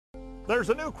There's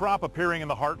a new crop appearing in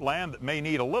the heartland that may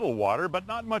need a little water, but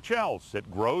not much else. It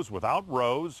grows without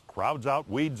rows, crowds out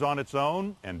weeds on its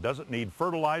own, and doesn't need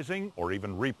fertilizing or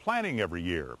even replanting every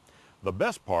year. The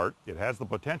best part, it has the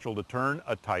potential to turn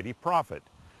a tidy profit.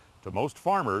 To most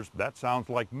farmers, that sounds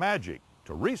like magic.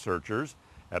 To researchers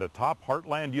at a top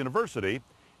Heartland university,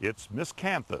 it's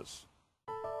Miscanthus.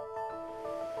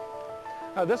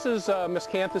 This is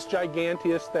Miscanthus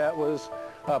giganteus that was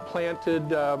planted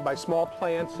by Small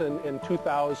Plants in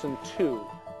 2002.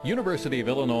 University of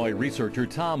Illinois researcher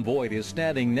Tom Boyd is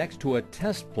standing next to a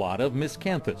test plot of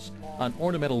Miscanthus, an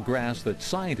ornamental grass that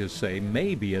scientists say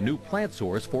may be a new plant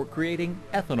source for creating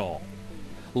ethanol.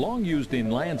 Long used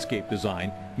in landscape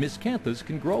design, Miscanthus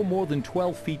can grow more than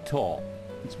 12 feet tall.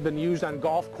 It's been used on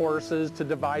golf courses to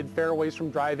divide fairways from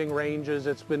driving ranges.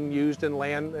 It's been used in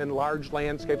large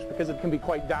landscapes because it can be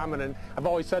quite dominant. I've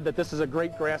always said that this is a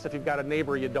great grass if you've got a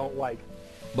neighbor you don't like.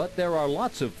 But there are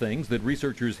lots of things that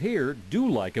researchers here do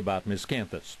like about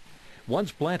Miscanthus.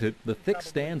 Once planted, the thick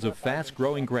stands of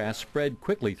fast-growing grass spread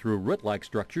quickly through root-like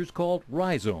structures called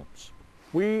rhizomes.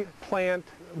 We plant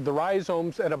the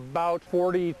rhizomes at about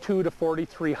 4,200 to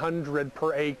 4,300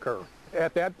 per acre.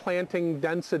 At that planting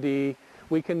density,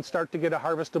 we can start to get a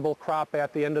harvestable crop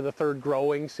at the end of the third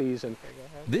growing season.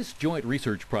 This joint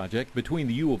research project between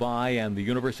the U of I and the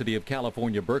University of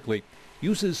California, Berkeley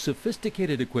uses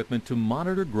sophisticated equipment to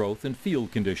monitor growth and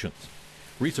field conditions.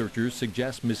 Researchers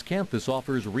suggest Miscanthus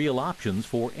offers real options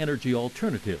for energy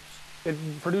alternatives. It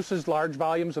produces large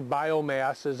volumes of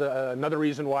biomass is another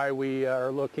reason why we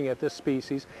are looking at this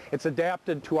species. It's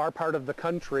adapted to our part of the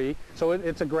country, so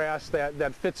it's a grass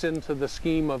that fits into the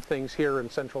scheme of things here in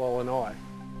central Illinois.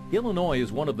 Illinois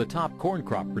is one of the top corn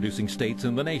crop producing states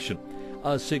in the nation,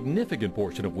 a significant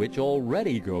portion of which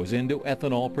already goes into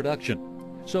ethanol production.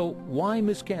 So why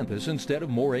Miscanthus instead of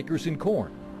more acres in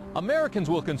corn? Americans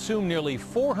will consume nearly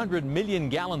 400 million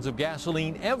gallons of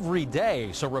gasoline every day,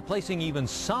 so replacing even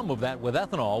some of that with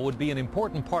ethanol would be an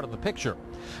important part of the picture.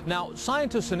 Now,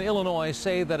 scientists in Illinois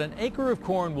say that an acre of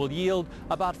corn will yield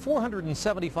about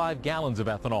 475 gallons of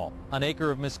ethanol. An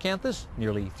acre of Miscanthus,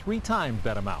 nearly 3 times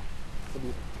that amount.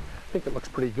 I think it looks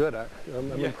pretty good.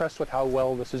 I'm impressed with how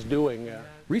well this is doing.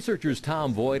 Researchers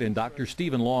Tom Boyd and Dr.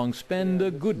 Stephen Long spend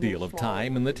a good deal of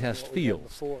time in the test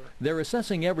fields. They're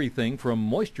assessing everything from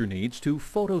moisture needs to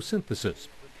photosynthesis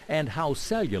and how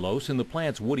cellulose in the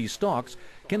plant's woody stalks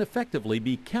can effectively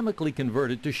be chemically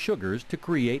converted to sugars to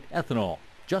create ethanol,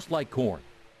 just like corn.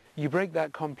 You break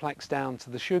that complex down to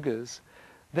the sugars,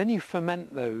 then you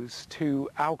ferment those to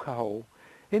alcohol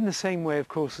in the same way, of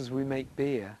course, as we make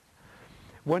beer.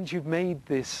 Once you've made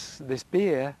this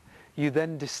beer, you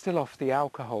then distill off the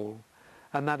alcohol,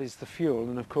 and that is the fuel.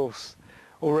 And of course,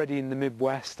 already in the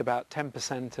Midwest, about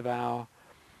 10% of our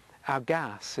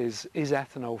gas is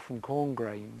ethanol from corn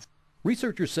grains.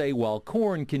 Researchers say while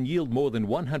corn can yield more than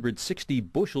 160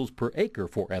 bushels per acre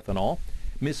for ethanol,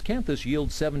 Miscanthus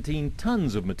yields 17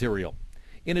 tons of material.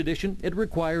 In addition, it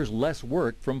requires less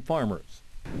work from farmers.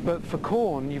 But for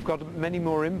corn, you've got many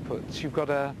more inputs. You've got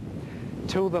to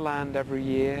till the land every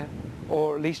year,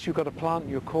 or at least you've got to plant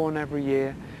your corn every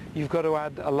year. You've got to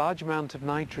add a large amount of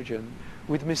nitrogen.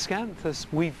 With Miscanthus,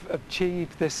 we've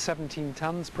achieved this 17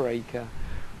 tons per acre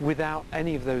without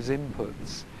any of those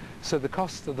inputs. So the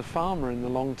cost of the farmer in the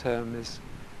long term is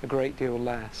a great deal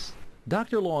less.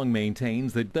 Dr. Long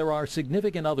maintains that there are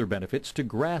significant other benefits to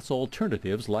grass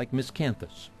alternatives like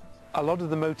Miscanthus. A lot of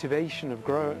the motivation of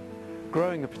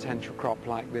growing a potential crop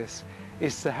like this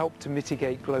is to help to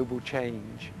mitigate global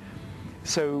change.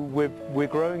 So we're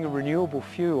growing a renewable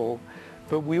fuel,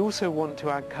 but we also want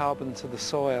to add carbon to the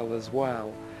soil as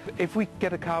well. If we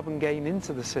get a carbon gain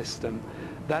into the system,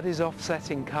 that is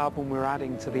offsetting carbon we're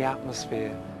adding to the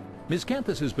atmosphere.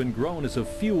 Miscanthus has been grown as a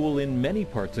fuel in many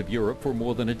parts of Europe for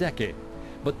more than a decade.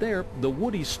 But there, the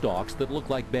woody stalks that look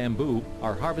like bamboo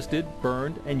are harvested,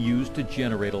 burned, and used to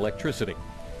generate electricity.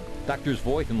 Doctors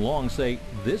Voigt and Long say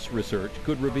this research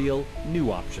could reveal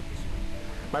new options.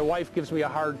 My wife gives me a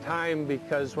hard time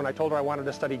because when I told her I wanted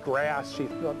to study grass, she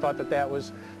thought that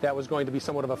was going to be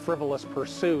somewhat of a frivolous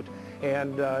pursuit,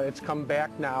 and it's come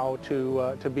back now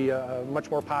to be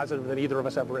much more positive than either of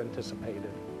us ever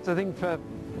anticipated. So I think for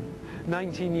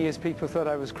 19 years people thought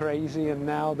I was crazy, and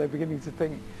now they're beginning to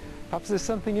think perhaps there's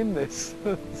something in this.